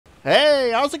Hey,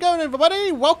 how's it going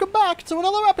everybody? Welcome back to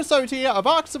another episode here of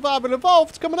ARK Survival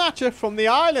Evolved coming at you from the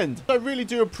island. I really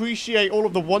do appreciate all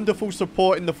of the wonderful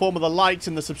support in the form of the likes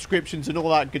and the subscriptions and all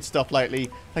that good stuff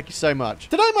lately. Thank you so much.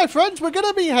 Today, my friends, we're going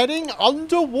to be heading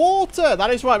underwater.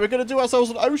 That is right, we're going to do ourselves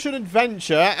an ocean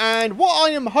adventure, and what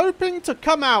I am hoping to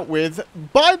come out with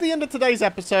by the end of today's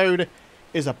episode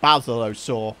is a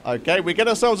Basilosaur. Okay, we get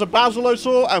ourselves a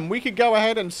Basilosaur and we can go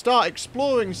ahead and start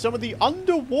exploring some of the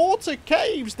underwater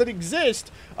caves that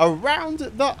exist around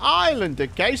the island.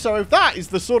 Okay, so if that is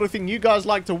the sort of thing you guys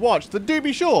like to watch, then do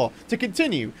be sure to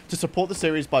continue to support the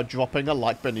series by dropping a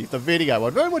like beneath the video.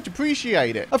 I'd very much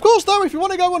appreciate it. Of course, though, if you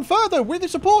want to go on further with the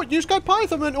support, use code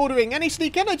Python when ordering any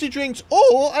Sneak Energy drinks,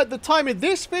 or at the time of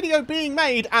this video being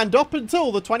made and up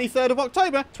until the 23rd of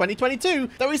October 2022,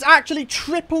 there is actually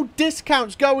triple discount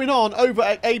going on over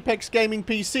at Apex Gaming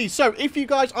PCs. So if you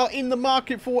guys are in the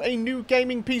market for a new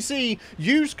gaming PC,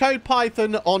 use code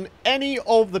Python on any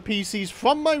of the PCs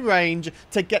from my range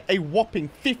to get a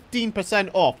whopping 15%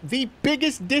 off. The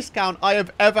biggest discount I have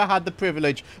ever had the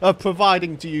privilege of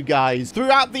providing to you guys.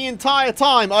 Throughout the entire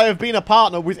time I have been a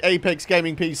partner with Apex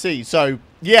Gaming PCs. So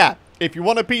yeah, if you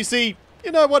want a PC,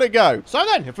 you know where to go. So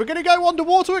then, if we're going to go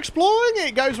underwater exploring,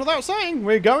 it goes without saying,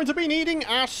 we're going to be needing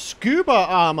our scuba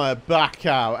armor back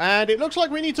out. And it looks like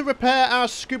we need to repair our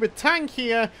scuba tank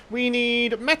here. We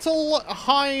need metal,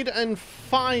 hide, and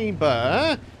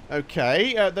fiber.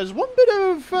 Okay, there's one bit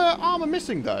of armor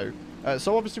missing, though.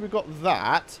 So obviously we've got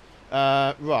that.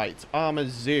 Right, armor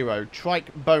 0,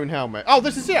 trike bone helmet. Oh,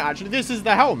 this is it, actually. This is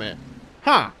the helmet.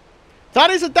 Huh. That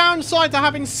is a downside to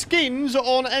having skins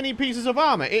on any pieces of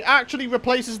armor. It actually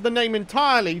replaces the name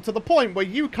entirely to the point where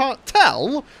you can't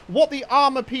tell what the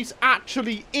armor piece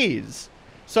actually is.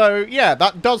 So, yeah,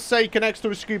 that does say connects to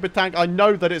a scuba tank. I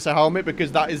know that it's a helmet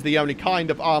because that is the only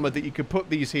kind of armor that you could put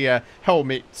these here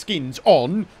helmet skins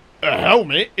on. A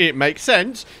helmet, it makes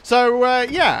sense. So,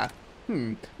 yeah.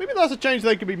 Maybe that's a change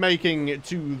they could be making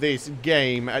to this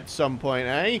game at some point,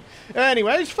 eh?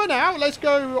 Anyways, for now, let's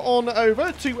go on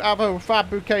over to our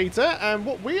fabricator. And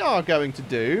what we are going to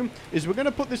do is we're going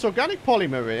to put this organic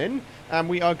polymer in. And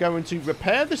we are going to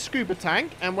repair the scuba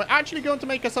tank. And we're actually going to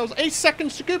make ourselves a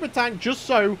second scuba tank just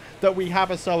so that we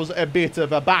have ourselves a bit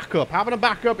of a backup. Having a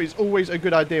backup is always a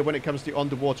good idea when it comes to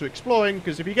underwater exploring.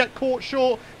 Because if you get caught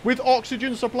short with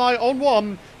oxygen supply on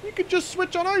one, you could just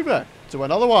switch on over to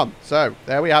another one. So,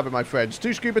 there we have it, my friends.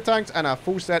 2 scuba tanks and our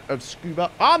full set of scuba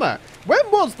armor.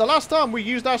 When was the last time we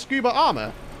used our scuba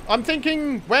armor? I'm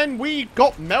thinking when we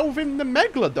got Melvin the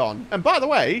Megalodon. And by the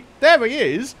way, there he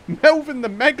is, Melvin the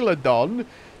Megalodon.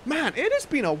 Man, it has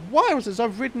been a while since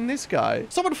I've ridden this guy.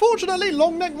 So unfortunately,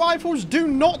 long neck rifles do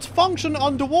not function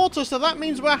underwater, so that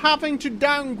means we're having to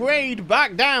downgrade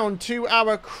back down to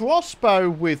our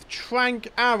crossbow with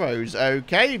trank arrows,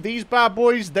 okay? These bad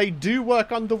boys, they do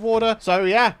work underwater, so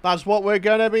yeah, that's what we're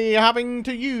gonna be having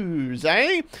to use,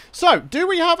 eh? So, do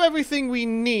we have everything we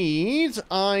need?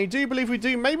 I do believe we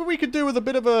do. Maybe we could do with a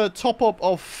bit of a top-up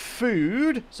of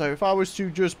food. So if I was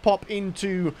to just pop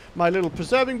into my little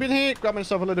preserving bin here, grab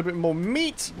myself a little bit more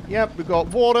meat. Yep, we've got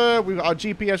water, we've got our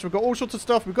GPS, we've got all sorts of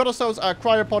stuff. We've got ourselves a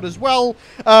cryopod as well.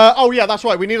 Oh yeah, that's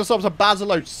right, we need ourselves a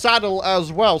Basilo saddle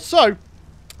as well. So,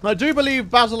 I do believe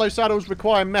Basilo saddles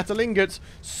require metal ingots,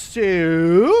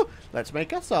 so let's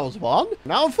make ourselves one.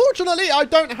 Now, unfortunately, I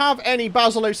don't have any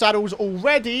Basilo saddles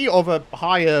already of a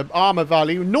higher armor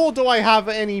value, nor do I have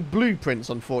any blueprints,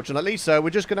 unfortunately, so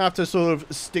we're just going to have to sort of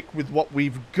stick with what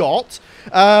we've got.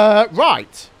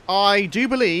 Right. I do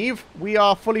believe we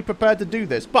are fully prepared to do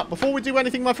this. But before we do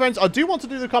anything, my friends, I do want to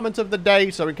do the comment of the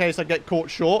day. So in case I get caught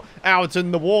short out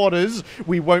in the waters,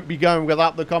 we won't be going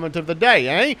without the comment of the day,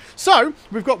 eh? So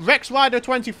we've got Rex Rider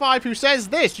 25 who says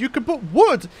this: you can put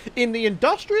wood in the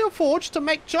industrial forge to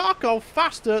make charcoal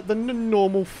faster than the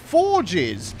normal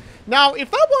forges. Now, if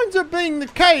that winds up being the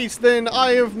case, then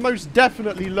I have most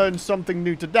definitely learned something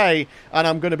new today, and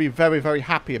I'm going to be very, very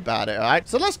happy about it, alright?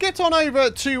 So let's get on over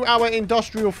to our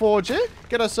industrial forge here,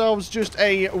 get ourselves just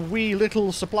a wee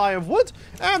little supply of wood,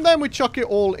 and then we chuck it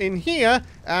all in here,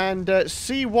 and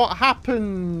see what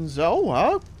happens.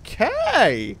 Oh,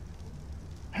 okay.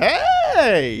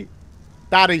 Hey!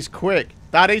 That is quick.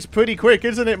 That is pretty quick,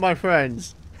 isn't it, my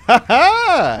friends? Ha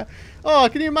ha! Oh,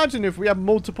 can you imagine if we had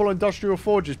multiple industrial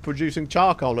forges producing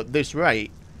charcoal at this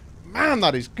rate? Man,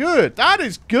 that is good. That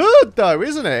is good, though,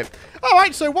 isn't it? All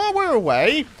right, so while we're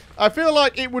away, I feel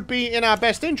like it would be in our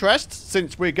best interest,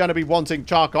 since we're going to be wanting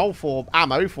charcoal for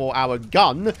ammo for our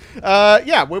gun.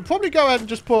 Yeah, we'll probably go ahead and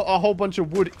just put a whole bunch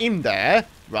of wood in there,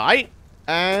 right?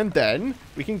 And then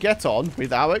we can get on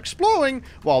with our exploring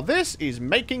while this is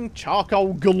making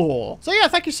charcoal galore. So yeah,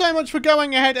 thank you so much for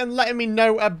going ahead and letting me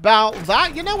know about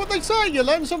that. You know what they say, you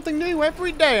learn something new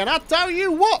every day. And I tell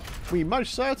you what, we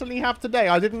most certainly have today.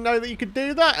 I didn't know that you could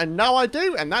do that, and now I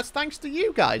do, and that's thanks to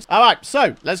you guys. All right,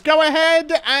 so let's go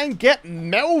ahead and get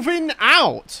Melvin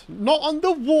out. Not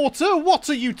underwater? What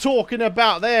are you talking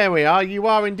about? There we are. You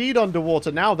are indeed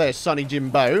underwater now there, Sonny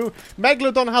Jimbo.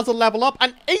 Megalodon has a level up,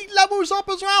 and 8 levels up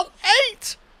as well.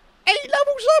 8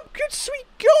 levels up. Good sweet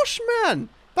gosh, man.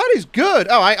 That is good.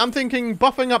 All right, I'm thinking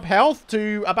buffing up health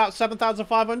to about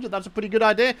 7,500. That's a pretty good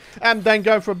idea. And then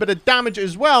go for a bit of damage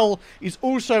as well is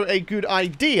also a good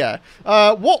idea.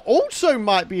 What also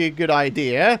might be a good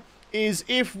idea is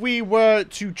if we were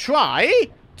to try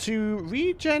to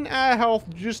regen our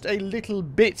health just a little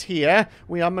bit here.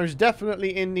 We are most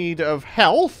definitely in need of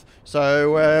health.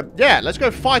 So, yeah, let's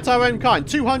go fight our own kind.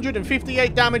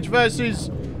 258 damage versus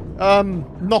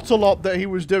not a lot that he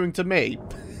was doing to me.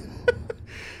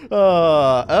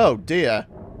 Oh dear.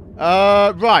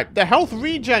 Right, the health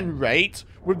regen rate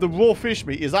with the raw fish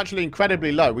meat is actually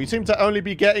incredibly low. We seem to only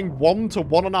be getting 1 to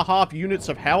 1.5 units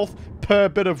of health per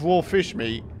bit of raw fish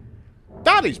meat.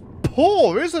 That is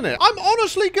poor, isn't it? I'm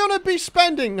honestly gonna be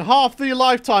spending half the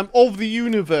lifetime of the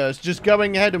universe just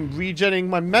going ahead and regenning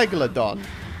my Megalodon.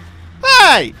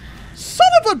 Hey! Son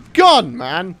of a gun,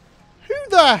 man! Who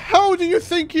the hell do you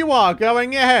think you are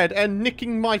going ahead and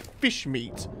nicking my fish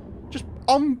meat? Just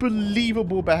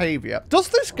unbelievable behavior. Does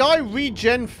this guy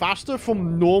regen faster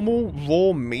from normal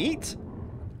raw meat?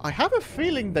 I have a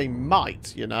feeling they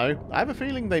might, you know. I have a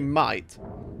feeling they might.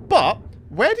 But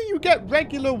where do you get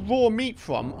regular raw meat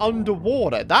from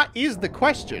underwater? That is the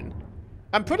question.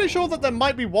 I'm pretty sure that there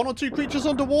might be 1 or 2 creatures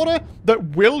underwater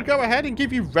that will go ahead and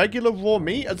give you regular raw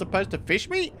meat as opposed to fish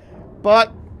meat.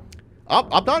 But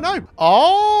I don't know.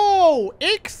 Oh,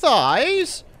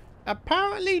 ichthys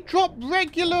apparently drop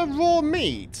regular raw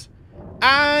meat.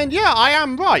 And yeah, I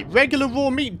am right. Regular raw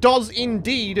meat does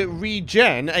indeed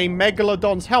regen a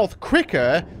Megalodon's health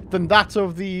quicker than that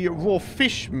of the raw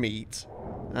fish meat.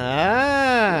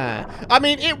 Ah, I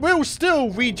mean, it will still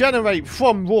regenerate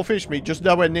from raw fish meat, just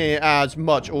nowhere near as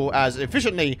much or as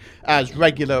efficiently as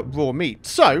regular raw meat.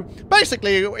 So,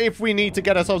 basically, if we need to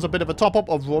get ourselves a bit of a top-up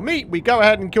of raw meat, we go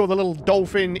ahead and kill the little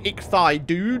dolphin ichthyi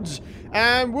dudes,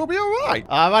 and we'll be alright.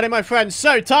 Alrighty, my friends,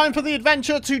 so time for the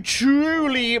adventure to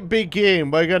truly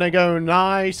begin. We're gonna go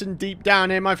nice and deep down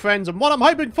here, my friends, and what I'm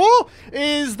hoping for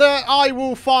is that I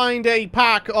will find a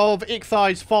pack of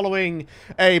ichthys following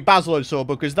a Basilosaur,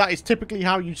 because that is typically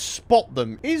how you spot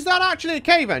them. Is that actually a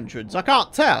cave entrance? I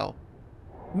can't tell.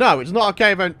 No, it's not a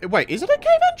cave entrance. Wait, is it a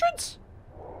cave entrance?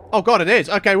 Oh god, it is.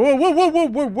 Okay, whoa, whoa, whoa, whoa,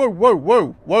 whoa, whoa, whoa,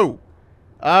 whoa, whoa.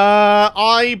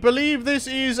 I believe this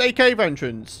is a cave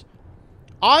entrance.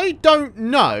 I don't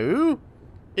know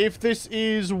if this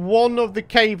is one of the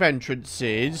cave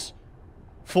entrances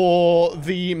for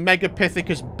the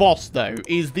Megapithecus boss, though,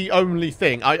 is the only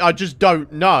thing. I just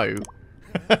don't know.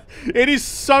 It is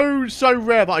so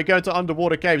rare that I go to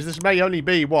underwater caves. This may only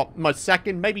be, what, my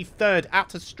second, maybe third,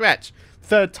 at a stretch,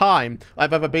 third time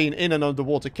I've ever been in an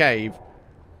underwater cave.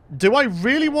 Do I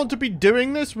really want to be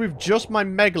doing this with just my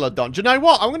Megalodon? Do you know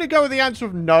what? I'm going to go with the answer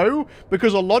of no,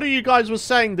 because a lot of you guys were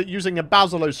saying that using a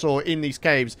Basilosaur in these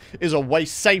caves is a way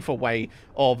safer way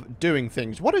of doing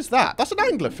things. What is that? That's an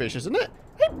anglerfish, isn't it?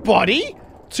 Hey, buddy!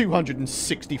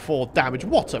 264 damage.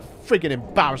 What a friggin'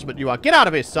 embarrassment you are. Get out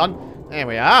of here, son. There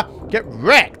we are. Get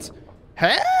wrecked.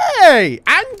 Hey!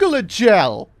 Angler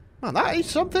gel! Well, that is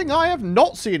something I have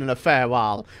not seen in a fair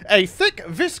while. A thick,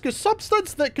 viscous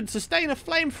substance that can sustain a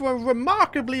flame for a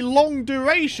remarkably long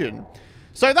duration.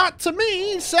 So that, to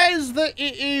me, says that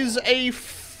it is a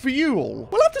fuel.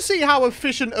 We'll have to see how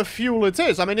efficient a fuel it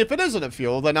is. I mean, if it isn't a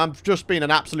fuel, then I'm just being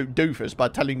an absolute doofus by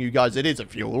telling you guys it is a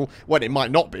fuel when it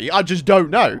might not be. I just don't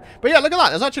know. But yeah, look at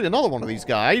that. There's actually another one of these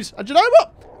guys. And you know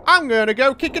what? I'm going to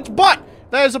go kick its butt.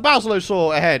 There's a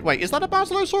Basilosaur ahead. Wait, is that a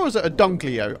Basilosaur or is it a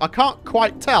Dunkleo? I can't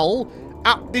quite tell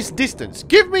at this distance.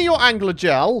 Give me your angler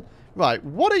gel. Right,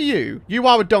 what are you? You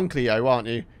are a Dunkleo, aren't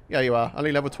you? Yeah, you are.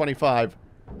 Only level 25.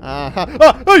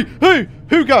 Hey!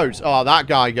 Who goes? Oh, that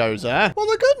guy goes there. Well,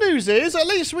 the good news is, at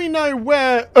least we know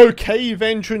where a cave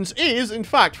entrance is. In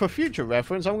fact, for future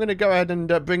reference, I'm going to go ahead and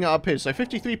bring it up here. So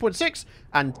 53.6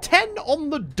 and 10 on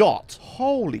the dot.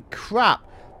 Holy crap.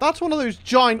 That's one of those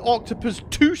giant octopus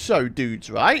Tuso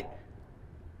dudes, right?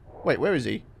 Wait, where is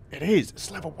he? It is. It's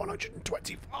level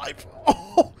 125.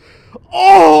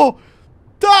 Oh!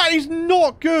 That is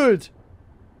not good.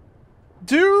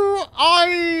 Is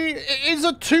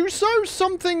a Tuso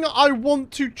something I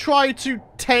want to try to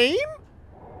tame?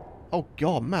 Oh,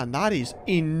 God, man, that is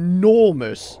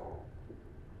enormous.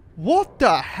 What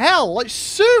the hell? Like,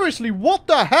 seriously, what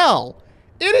the hell?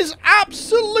 It is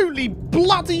absolutely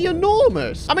bloody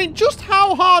enormous. I mean, just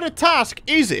how hard a task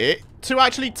is it to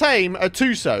actually tame a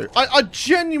Tuso? I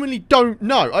genuinely don't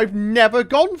know. I've never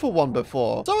gone for one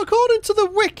before. So, according to the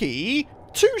wiki,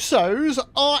 Tusos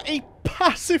are a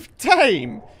passive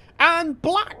tame. And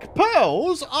black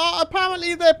pearls are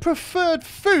apparently their preferred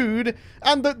food,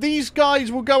 and that these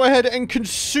guys will go ahead and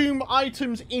consume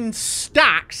items in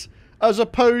stacks as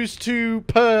opposed to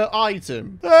per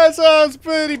item. That sounds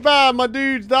pretty bad, my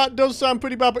dudes. That does sound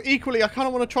pretty bad, but equally, I kind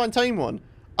of want to try and tame one.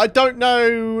 I don't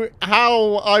know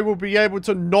how I will be able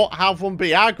to not have one be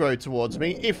aggro towards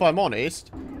me, if I'm honest.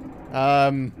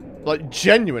 Like,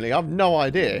 genuinely, I have no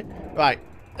idea. Right.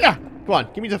 Yeah. Come on,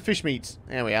 give me the fish meats.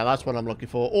 There we are, that's what I'm looking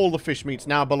for. All the fish meats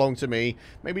now belong to me.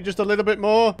 Maybe just a little bit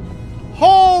more.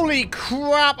 Holy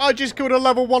crap, I just killed a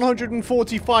level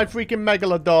 145 freaking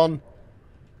Megalodon.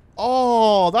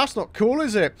 Oh, that's not cool,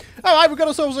 is it? Alright, we've got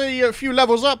ourselves a few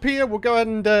levels up here. We'll go ahead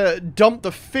and dump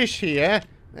the fish here.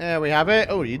 There we have it.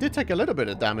 Oh, you did take a little bit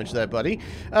of damage there, buddy.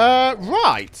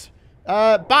 Right.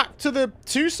 Back to the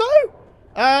Tuso?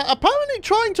 Apparently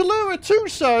trying to lure a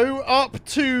Tuso up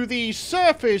to the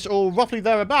surface, or roughly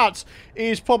thereabouts,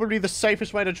 is probably the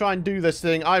safest way to try and do this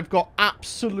thing. I've got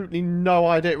absolutely no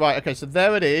idea. Right, okay, so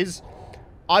there it is.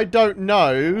 I don't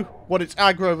know what its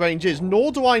aggro range is,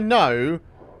 nor do I know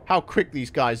how quick these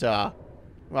guys are.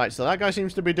 Right, so that guy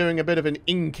seems to be doing a bit of an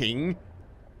inking.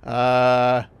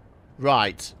 Right.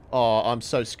 Oh, I'm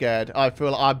so scared. I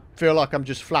feel like I'm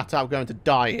just flat out going to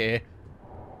die here.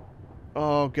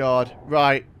 Oh, God.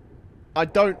 Right. I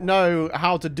don't know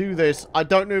how to do this. I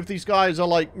don't know if these guys are,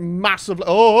 like, massively...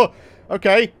 Oh,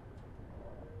 okay.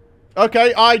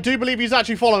 Okay, I do believe he's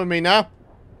actually following me now.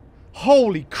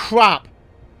 Holy crap.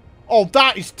 Oh,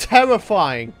 that is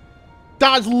terrifying.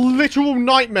 That is literal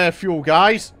nightmare fuel,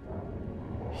 guys.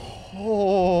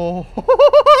 Oh,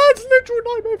 it's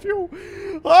literal nightmare fuel.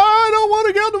 I don't want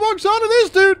to get on the wrong side of this,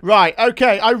 dude. Right,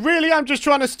 okay. I really am just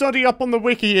trying to study up on the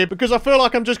wiki here because I feel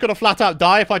like I'm just going to flat out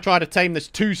die if I try to tame this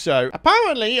Tuso.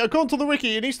 Apparently, according to the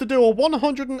wiki, it needs to do a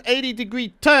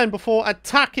 180-degree turn before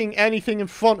attacking anything in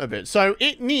front of it. So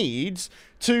it needs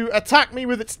to attack me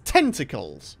with its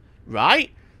tentacles,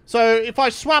 right? So if I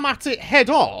swam at it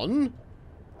head on,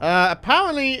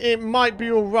 apparently it might be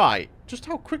all right. Just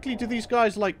how quickly do these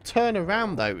guys, like, turn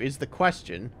around, though, is the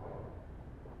question.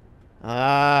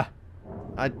 I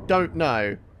don't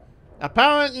know.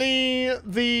 Apparently,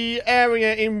 the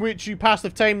area in which you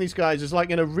passive tame these guys is, like,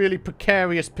 in a really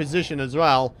precarious position as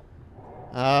well.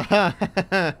 Oh,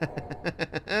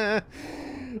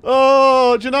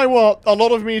 do you know what? A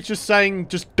lot of me is just saying,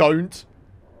 just don't.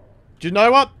 Do you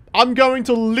know what? I'm going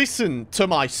to listen to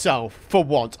myself for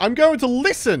once. I'm going to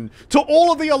listen to all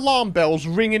of the alarm bells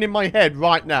ringing in my head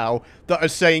right now that are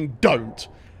saying don't.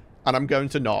 And I'm going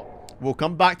to not. We'll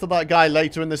come back to that guy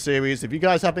later in the series. If you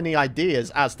guys have any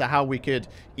ideas as to how we could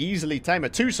easily tame a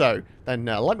Tuso, then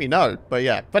let me know. But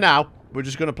yeah, for now, we're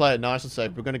just going to play it nice and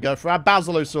safe. We're going to go for our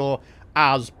Basilosaur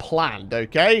as planned,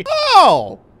 okay?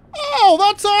 Oh!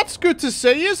 Oh, that's good to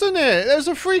see, isn't it? There's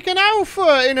a freaking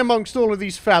alpha in amongst all of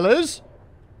these fellas.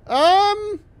 Yeah,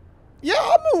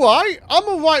 I'm alright. I'm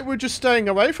alright with just staying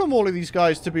away from all of these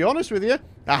guys, to be honest with you.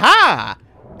 Aha!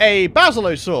 A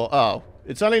Basilosaur. Oh,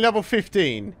 it's only level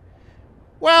 15.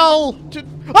 Well,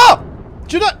 oh!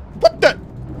 Do you know, what the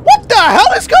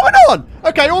hell is going on?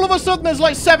 Okay, all of a sudden there's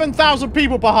like 7,000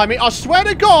 people behind me. I swear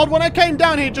to God, when I came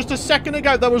down here just a second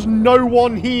ago, there was no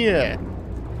one here.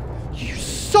 You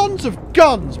sons of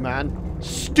guns, man.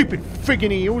 Stupid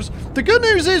friggin' eels. The good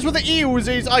news is with the eels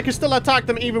is I can still attack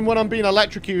them even when I'm being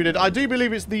electrocuted. I do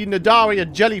believe it's the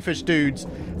ARK Jellyfish dudes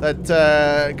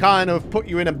that kind of put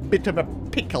you in a bit of a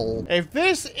pickle. If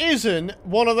this isn't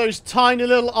one of those tiny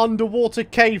little underwater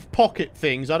cave pocket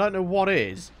things, I don't know what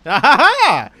is.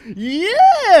 Ha!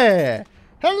 Yeah!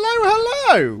 Hello,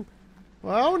 hello!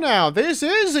 Well, now, this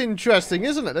is interesting,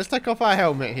 isn't it? Let's take off our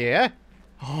helmet here.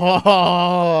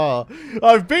 Oh,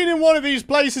 I've been in one of these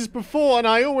places before, and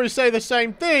I always say the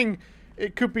same thing.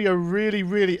 It could be a really,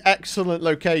 really excellent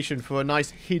location for a nice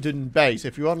hidden base.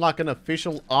 If you're on, like, an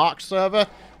official ARK server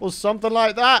or something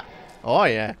like that. Oh,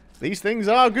 yeah. These things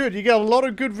are good. You get a lot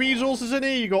of good resources in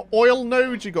here. You got oil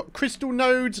nodes. You got crystal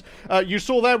nodes. You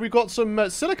saw there we've got some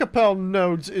silica pearl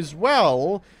nodes as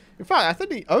well. In fact, I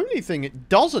think the only thing it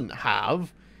doesn't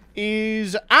have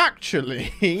is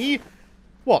actually...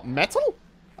 what, metal?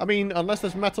 I mean, unless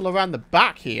there's metal around the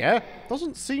back here.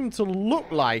 Doesn't seem to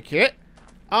look like it.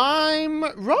 I'm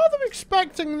rather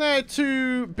expecting there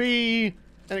to be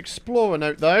an explorer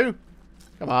note, though.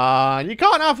 Come on. You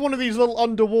can't have one of these little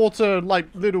underwater, like,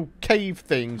 little cave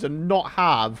things and not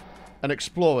have an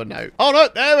explorer note. Oh, no.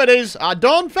 There it is. I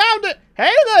done found it.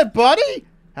 Hey there, buddy.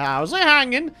 How's it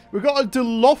hanging? We've got a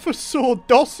Dilophosaur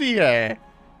dossier.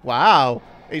 Wow.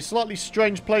 A slightly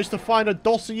strange place to find a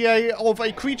dossier of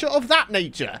a creature of that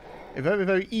nature. A very,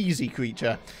 very easy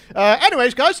creature.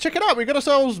 Anyways, guys, check it out. We've got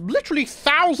ourselves literally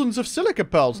thousands of silica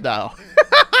pearls now.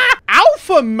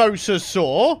 Alpha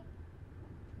Mosasaur?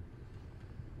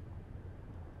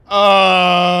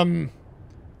 I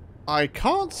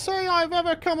can't say I've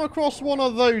ever come across one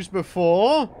of those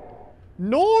before.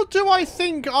 Nor do I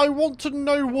think I want to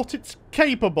know what it's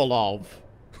capable of.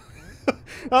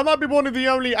 That might be one of the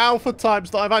only alpha types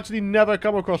that I've actually never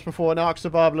come across before in ARK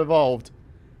Survival Evolved.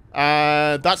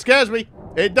 That scares me.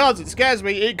 It does. It scares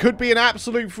me. It could be an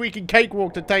absolute freaking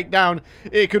cakewalk to take down.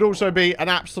 It could also be an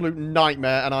absolute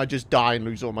nightmare and I just die and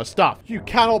lose all my stuff. You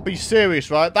cannot be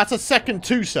serious, right? That's a second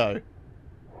Tuso.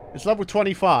 It's level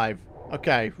 25.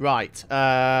 Okay, right.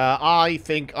 I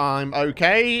think I'm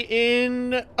okay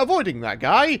in avoiding that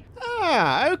guy.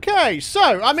 Okay.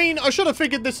 So, I mean, I should have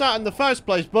figured this out in the first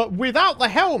place, but without the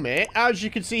helmet, as you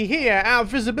can see here, our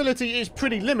visibility is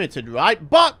pretty limited, right?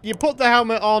 But you put the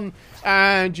helmet on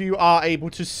and you are able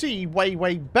to see way,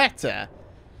 way better.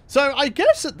 So, I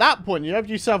guess at that point, you have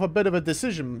yourself a bit of a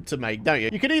decision to make, don't you?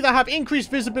 You can either have increased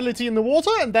visibility in the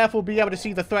water and therefore be able to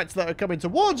see the threats that are coming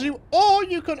towards you, or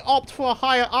you can opt for a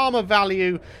higher armor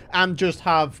value and just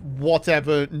have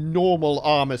whatever normal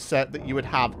armor set that you would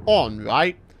have on,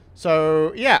 right?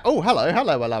 So, yeah. Oh, hello,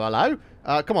 hello, hello, hello.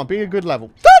 Come on, be a good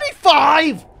level.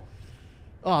 35!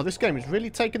 Oh, this game is really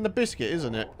taking the biscuit,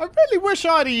 isn't it? I really wish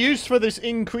I had a use for this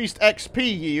increased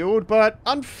XP yield, but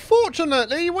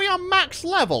unfortunately, we are max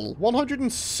level,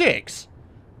 106.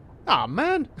 Ah,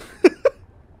 man.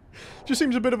 Just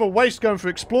seems a bit of a waste going for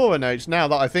Explorer notes now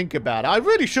that I think about it. I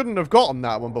really shouldn't have gotten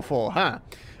that one before, huh?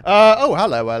 Oh,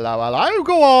 hello, hello, hello.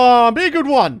 Go on, be a good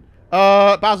one.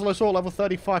 Basilosaurus level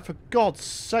 35, for God's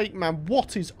sake, man.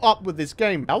 What is up with this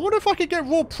game? I wonder if I could get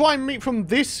raw prime meat from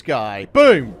this guy.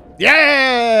 Boom.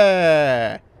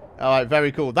 Yeah! Alright,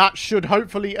 very cool. That should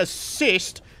hopefully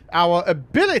assist our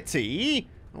ability.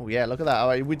 Oh, yeah, look at that.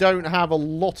 Alright, we don't have a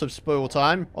lot of spoil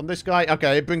time on this guy.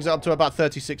 Okay, it brings it up to about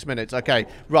 36 minutes. Okay,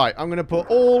 right. I'm going to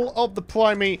put all of the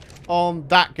prime meat on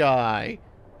that guy.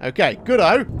 Okay,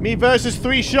 good-o. Me versus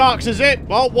 3 sharks, is it?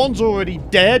 Well, 1's already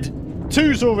dead.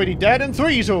 2's already dead, and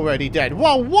 3's already dead.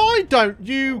 Well, why don't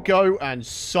you go and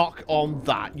suck on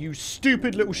that, you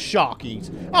stupid little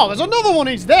sharkies? Oh, there's another one,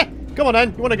 is there? Come on,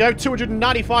 then. You want to go?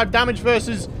 295 damage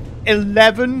versus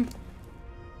 11?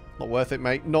 Not worth it,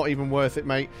 mate. Not even worth it,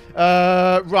 mate.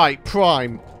 Right,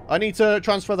 prime. I need to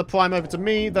transfer the prime over to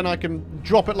me, then I can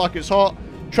drop it like it's hot.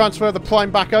 Transfer the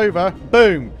prime back over.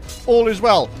 Boom. All is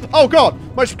well. Oh, God.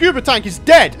 My scuba tank is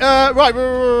dead. Right.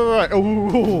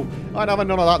 Ooh, I don't have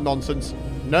none of that nonsense.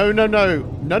 No, no, no.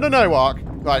 No, no, no, ARK.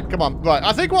 Right, come on. Right,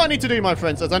 I think what I need to do, my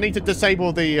friends, is I need to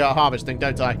disable the harvesting,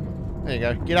 don't I? There you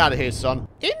go. Get out of here, son.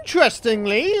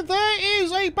 Interestingly, there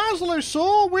is a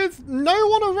Basilosaur with no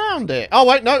one around it. Oh,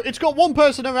 wait, no. It's got one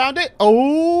person around it.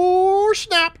 Oh,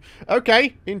 snap.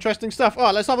 Okay. Interesting stuff. All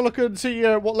right, let's have a look and see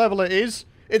what level it is.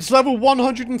 It's level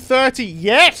 130.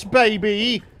 Yes,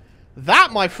 baby.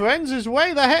 That, my friends, is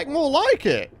way the heck more like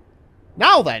it.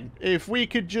 Now then, if we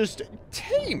could just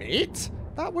tame it,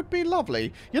 that would be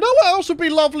lovely. You know what else would be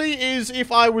lovely is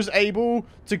if I was able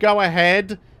to go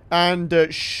ahead and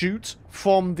shoot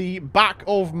from the back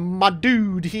of my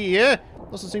dude here.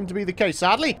 Doesn't seem to be the case,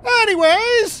 sadly.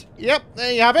 Anyways, yep,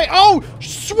 there you have it. Oh,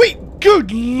 sweet,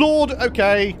 good lord.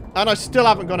 Okay, and I still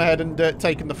haven't gone ahead and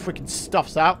taken the freaking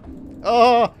stuffs out.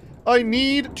 I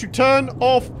need to turn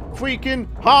off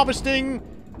freaking harvesting.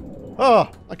 Oh,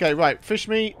 okay, right. Fish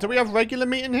meat. Do we have regular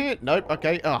meat in here? Nope.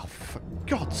 Okay. Oh, for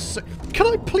God's sake. Can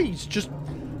I please just...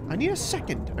 I need a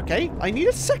second, okay? I need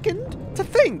a second to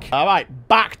think. All right,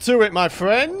 back to it, my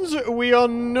friends. We are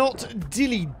not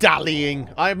dilly-dallying.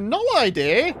 I have no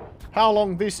idea how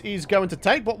long this is going to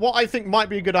take, but what I think might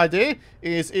be a good idea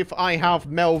is if I have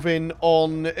Melvin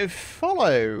on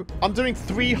follow. I'm doing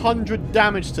 300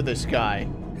 damage to this guy.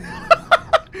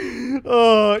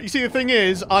 You see, the thing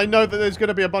is, I know that there's going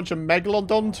to be a bunch of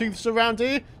Megalodon tooths around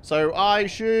here, so I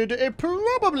should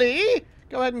probably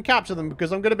go ahead and capture them,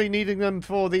 because I'm going to be needing them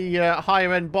for the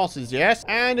higher-end bosses, yes?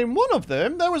 And in one of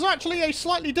them, there was actually a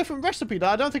slightly different recipe that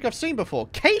I don't think I've seen before.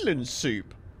 Kalen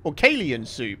soup. Or Kalian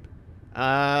soup.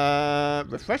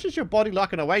 Refreshes your body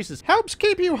like an oasis. Helps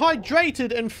keep you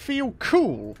hydrated and feel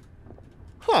cool.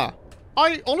 Huh.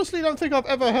 I honestly don't think I've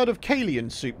ever heard of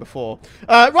Kalian soup before.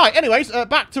 Right, anyways,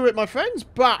 back to it, my friends.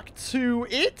 Back to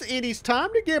it. It is time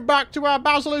to get back to our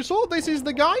Basilosaur. This is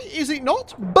the guy, is it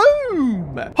not?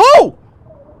 Boom! Oh!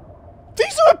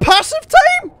 These are a passive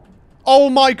tame? Oh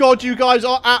my god, you guys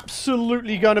are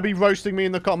absolutely going to be roasting me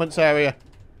in the comments area.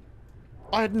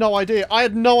 I had no idea. I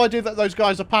had no idea that those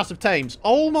guys are passive tames.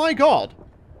 Oh my god.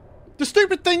 The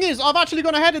stupid thing is, I've actually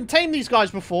gone ahead and tamed these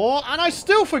guys before, and I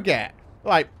still forget.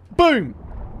 Right, boom.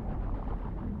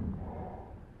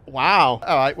 Wow.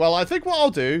 Alright, well, I think what I'll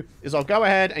do is I'll go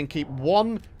ahead and keep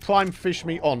one prime fish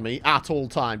meat on me at all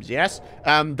times, yes?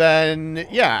 And then,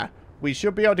 yeah, we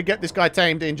should be able to get this guy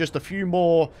tamed in just a few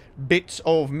more bits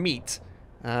of meat.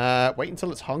 Wait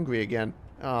until it's hungry again.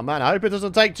 Oh, man, I hope it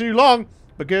doesn't take too long.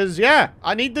 Because, yeah,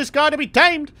 I need this guy to be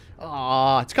tamed.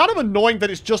 Ah, it's kind of annoying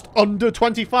that it's just under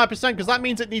 25%, because that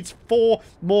means it needs 4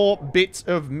 more bits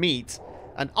of meat.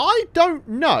 And I don't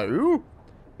know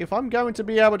if I'm going to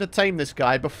be able to tame this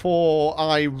guy before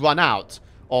I run out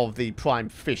of the prime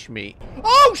fish meat.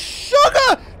 Oh,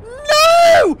 sugar!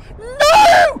 No!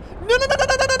 No! No, no, no, no,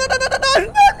 no, no, no, no, no, no,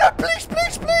 no, no, please,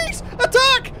 please, please!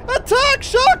 Attack! Attack,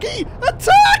 Sharky!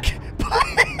 Attack!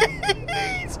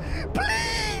 Please!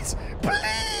 Please!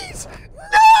 Please!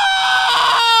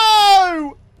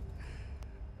 No!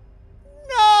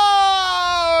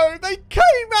 No! They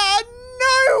came out of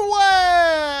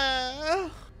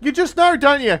nowhere! You just know,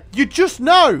 don't you? You just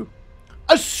know.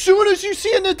 As soon as you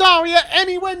see a Nadaria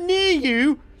anywhere near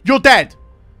you, you're dead.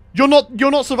 You're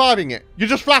not surviving it. You're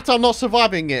just flat out not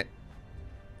surviving it.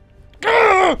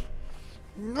 Gah!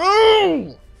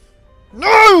 No!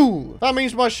 No! That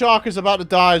means my shark is about to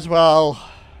die as well.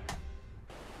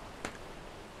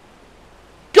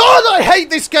 God, I hate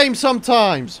this game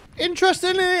sometimes!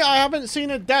 Interestingly, I haven't seen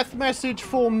a death message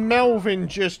for Melvin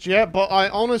just yet, but I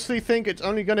honestly think it's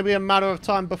only going to be a matter of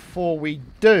time before we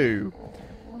do.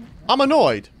 I'm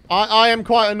annoyed. I am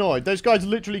quite annoyed. Those guys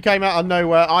literally came out of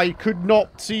nowhere. I could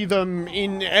not see them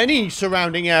in any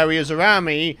surrounding areas around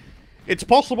me. It's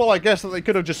possible, I guess, that they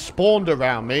could have just spawned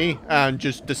around me and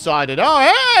just decided,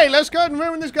 oh, hey, let's go and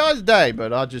ruin this guy's day.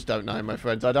 But I just don't know, my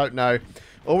friends. I don't know.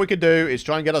 All we can do is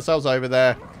try and get ourselves over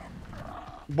there.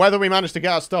 Whether we manage to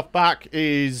get our stuff back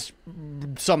is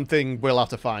something we'll have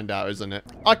to find out, isn't it?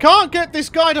 I can't get this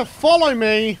guy to follow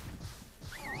me.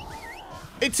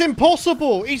 It's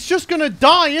impossible. He's just gonna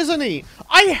die, isn't he?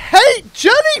 I hate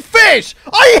jellyfish!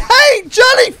 I hate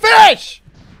jellyfish!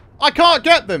 I can't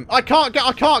get them. I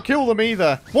can't kill them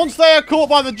either. Once they are caught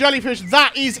by the jellyfish,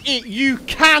 that is it. You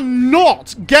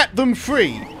cannot get them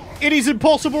free. It is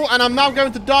impossible, and I'm now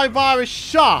going to die via a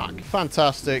shark.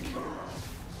 Fantastic.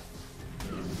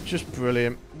 Just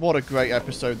brilliant. What a great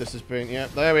episode this has been. Yeah,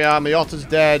 there we are. My otter's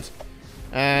dead.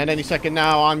 And any second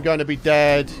now, I'm going to be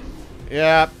dead.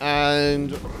 Yeah,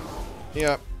 and...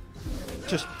 yeah.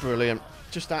 Just brilliant.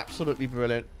 Just absolutely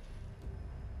brilliant.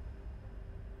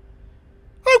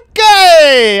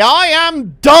 Okay! I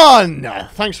am done!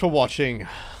 Thanks for watching.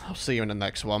 I'll see you in the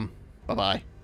next one. Bye-bye.